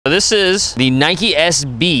So this is the Nike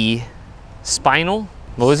SB Spinal.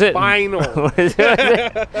 What was it? Spinal. What is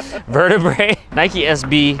it? Vertebrae? Nike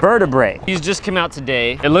SB Vertebrae. These just came out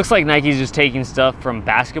today. It looks like Nike's just taking stuff from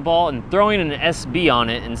basketball and throwing an SB on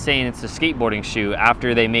it and saying it's a skateboarding shoe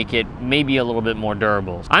after they make it maybe a little bit more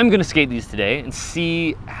durable. I'm gonna skate these today and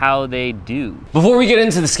see how they do. Before we get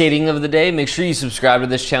into the skating of the day, make sure you subscribe to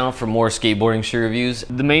this channel for more skateboarding shoe reviews.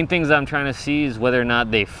 The main things I'm trying to see is whether or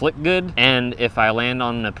not they flick good, and if I land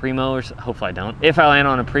on a Primo, or hopefully I don't. If I land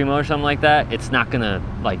on a Primo or something like that, it's not gonna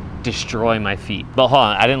like destroy my feet. But hold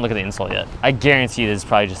on, I didn't look at the insole yet. I guarantee this is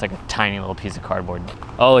probably just like a tiny little piece of cardboard.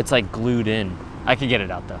 Oh, it's like glued in. I could get it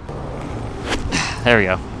out though. There we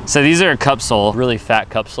go. So these are a cup sole, really fat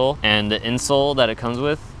cup sole, and the insole that it comes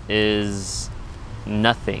with is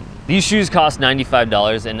nothing. These shoes cost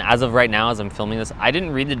 $95, and as of right now, as I'm filming this, I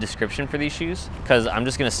didn't read the description for these shoes because I'm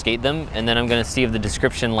just gonna skate them, and then I'm gonna see if the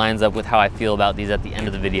description lines up with how I feel about these at the end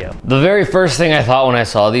of the video. The very first thing I thought when I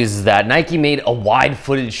saw these is that Nike made a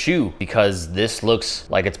wide-footed shoe because this looks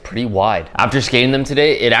like it's pretty wide. After skating them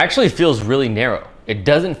today, it actually feels really narrow. It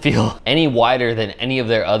doesn't feel any wider than any of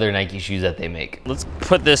their other Nike shoes that they make. Let's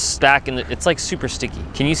put this back in it's like super sticky.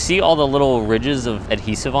 Can you see all the little ridges of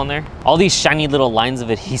adhesive on there? All these shiny little lines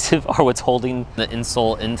of adhesive are what's holding the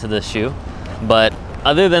insole into the shoe. But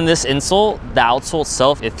other than this insole, the outsole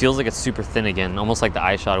itself, it feels like it's super thin again, almost like the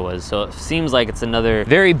iShot was. So it seems like it's another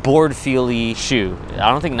very board feely shoe.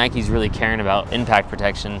 I don't think Nike's really caring about impact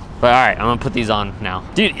protection. But all right, I'm gonna put these on now.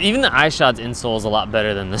 Dude, even the iShot's insole is a lot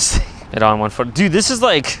better than this thing. It on one foot. Dude, this is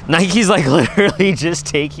like, Nike's like literally just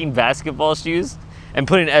taking basketball shoes and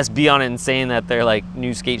putting SB on it and saying that they're like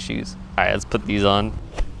new skate shoes. All right, let's put these on.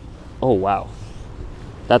 Oh, wow.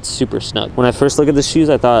 That's super snug. When I first looked at the shoes,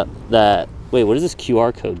 I thought that, wait, what does this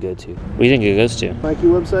QR code go to? What do you think it goes to? Nike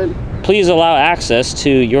website. Please allow access to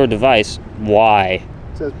your device. Why?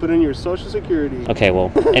 It says put in your social security. Okay,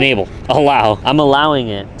 well, enable, allow. I'm allowing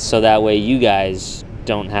it so that way you guys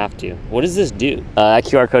don't have to. What does this do? That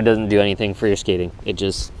QR code doesn't do anything for your skating. It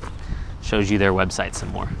just shows you their website some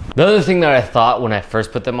more. The other thing that I thought when I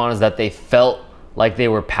first put them on is that they felt like they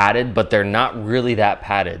were padded, but they're not really that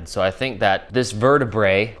padded. So I think that this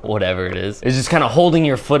vertebrae, whatever it is just kind of holding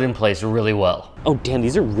your foot in place really well. Oh damn,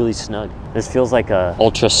 these are really snug. This feels like a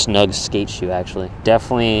ultra snug skate shoe actually.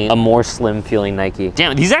 Definitely a more slim feeling Nike.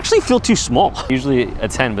 Damn, these actually feel too small. Usually a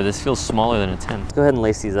 10, but this feels smaller than a 10. Let's go ahead and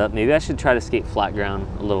lace these up. Maybe I should try to skate flat ground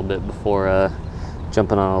a little bit before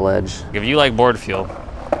jumping on a ledge. If you like board feel,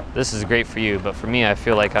 this is great for you, but for me, I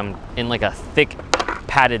feel like I'm in like a thick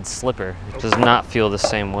padded slipper. It does not feel the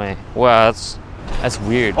same way. Wow, that's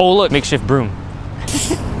weird. Oh look, makeshift broom. How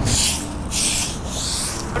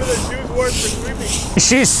do the shoes work for sweeping?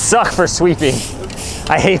 Shoes suck for sweeping.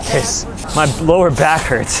 I hate this. My lower back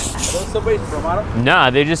hurts. Are those somebody's from? Nah,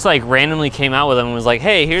 they just like randomly came out with them and was like,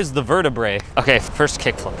 hey, here's the vertebrae. Okay, first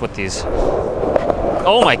kickflip with these.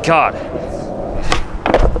 Oh my God.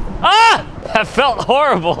 Ah! That felt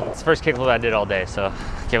horrible. It's the first kickflip I did all day, so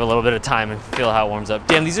give a little bit of time and feel how it warms up.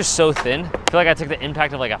 Damn, these are so thin. I feel like I took the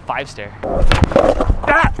impact of like a 5-stair.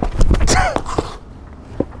 Ah!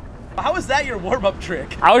 How is that your warm-up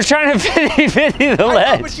trick? I was trying to fit the ledge.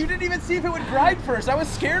 I know, but you didn't even see if it would grind first. I was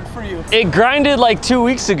scared for you. It grinded like 2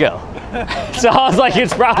 weeks ago. So I was like,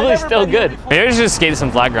 it's probably still good. Maybe I should just skate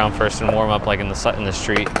some flat ground first and warm up like in the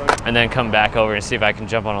street, and then come back over and see if I can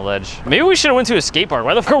jump on a ledge. Maybe we should have went to a skate park.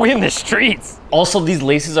 Why the fuck are we in the streets? Also, these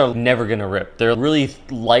laces are never gonna rip. They're really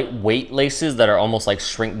lightweight laces that are almost like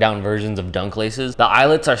shrink down versions of dunk laces. The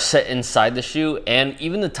eyelets are set inside the shoe, and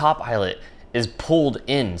even the top eyelet is pulled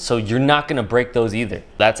in, so you're not gonna break those either.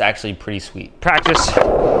 That's actually pretty sweet. Practice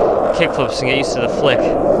kickflips and get used to the flick.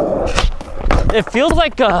 It feels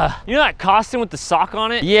like, you know that costume with the sock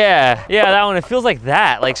on it? Yeah, that one. It feels like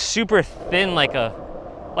that, like super thin, like a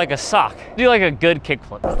sock. Do like a good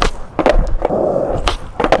kickflip.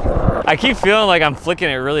 I keep feeling like I'm flicking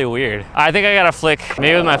it really weird. I think I gotta flick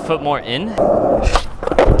maybe with my foot more in.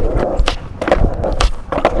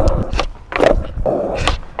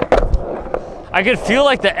 I could feel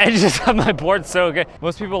like the edges of my board so good.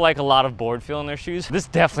 Most people like a lot of board feel in their shoes. This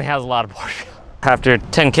definitely has a lot of board feel. After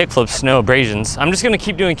 10 kickflips, no abrasions. I'm just gonna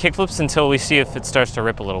keep doing kickflips until we see if it starts to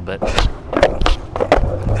rip a little bit.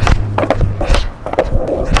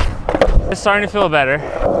 It's starting to feel better.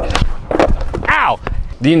 Ow!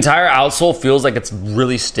 The entire outsole feels like it's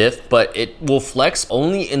really stiff, but it will flex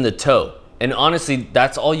only in the toe. And honestly,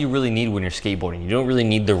 that's all you really need when you're skateboarding. You don't really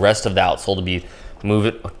need the rest of the outsole to be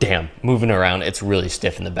moving around. It's really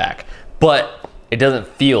stiff in the back, but it doesn't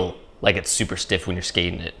feel like it's super stiff when you're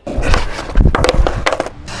skating it.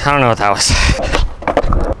 I don't know what that was.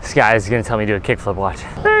 This guy's gonna tell me to do a kickflip, watch.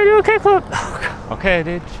 Hey, do a kickflip. Okay,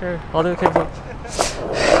 dude, sure, I'll do a kickflip.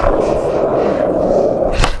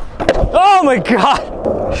 Oh my God!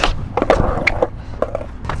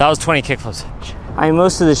 That was 20 kickflips. I mean,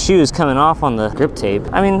 most of the shoe is coming off on the grip tape.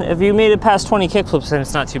 I mean, if you made it past 20 kickflips, then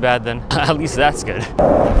it's not too bad then. At least that's good.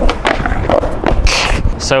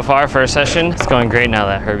 So far, first session, it's going great now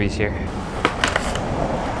that Herbie's here.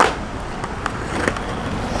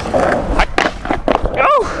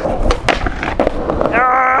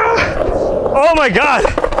 Oh my God!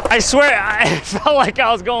 I swear, I felt like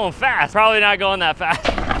I was going fast. Probably not going that fast.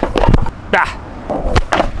 Ah.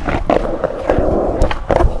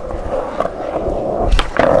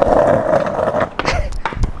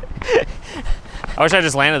 I wish I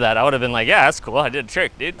just landed that. I would have been like, yeah, that's cool. I did a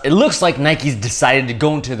trick, dude. It looks like Nike's decided to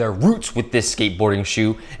go into their roots with this skateboarding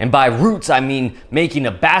shoe. And by roots, I mean making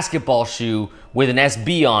a basketball shoe with an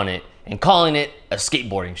SB on it and calling it a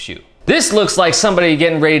skateboarding shoe. This looks like somebody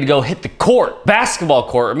getting ready to go hit the court, basketball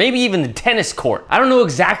court, or maybe even the tennis court. I don't know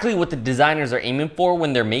exactly what the designers are aiming for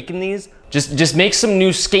when they're making these. Just make some new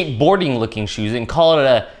skateboarding looking shoes and call it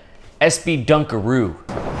a SB Dunkaroo.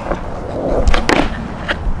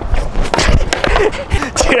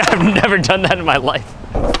 Dude, I've never done that in my life.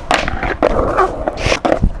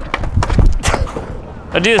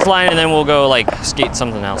 I'll do this line and then we'll go like skate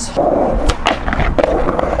something else.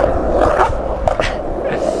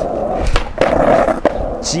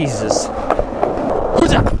 Jesus.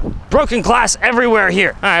 Broken glass everywhere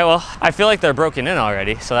here. All right, well, I feel like they're broken in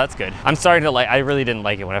already, so that's good. I'm starting to like, I really didn't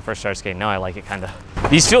like it when I first started skating. Now I like it kind of.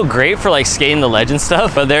 These feel great for like skating the ledge and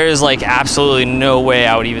stuff, but there is like absolutely no way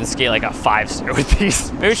I would even skate like a 5-stair with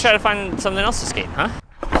these. Maybe we should try to find something else to skate, huh?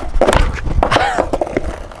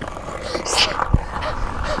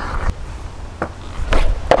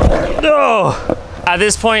 No! At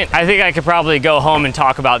this point, I think I could probably go home and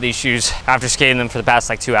talk about these shoes after skating them for the past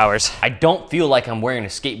like 2 hours. I don't feel like I'm wearing a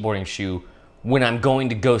skateboarding shoe when I'm going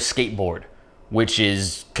to go skateboard, which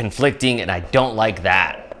is conflicting and I don't like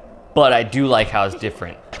that. But I do like how it's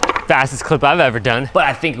different. Fastest clip I've ever done. But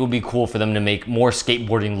I think it would be cool for them to make more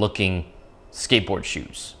skateboarding looking skateboard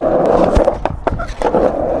shoes.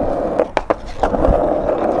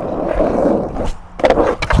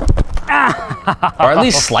 Or at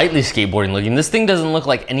least slightly skateboarding looking. This thing doesn't look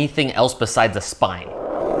like anything else besides a spine.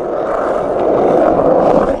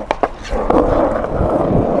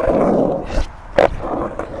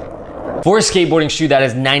 For a skateboarding shoe, that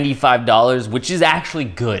is $95, which is actually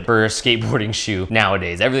good for a skateboarding shoe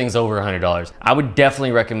nowadays. Everything's over $100. I would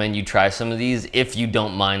definitely recommend you try some of these if you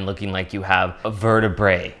don't mind looking like you have a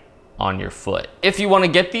vertebrae on your foot. If you want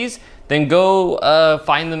to get these, then go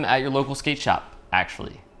find them at your local skate shop,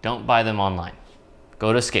 actually. Don't buy them online.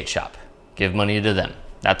 Go to a skate shop. Give money to them.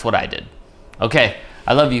 That's what I did. Okay,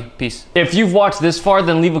 I love you. Peace. If you've watched this far,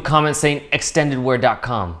 then leave a comment saying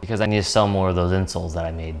extendedwear.com because I need to sell more of those insoles that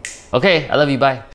I made. Okay, I love you. Bye.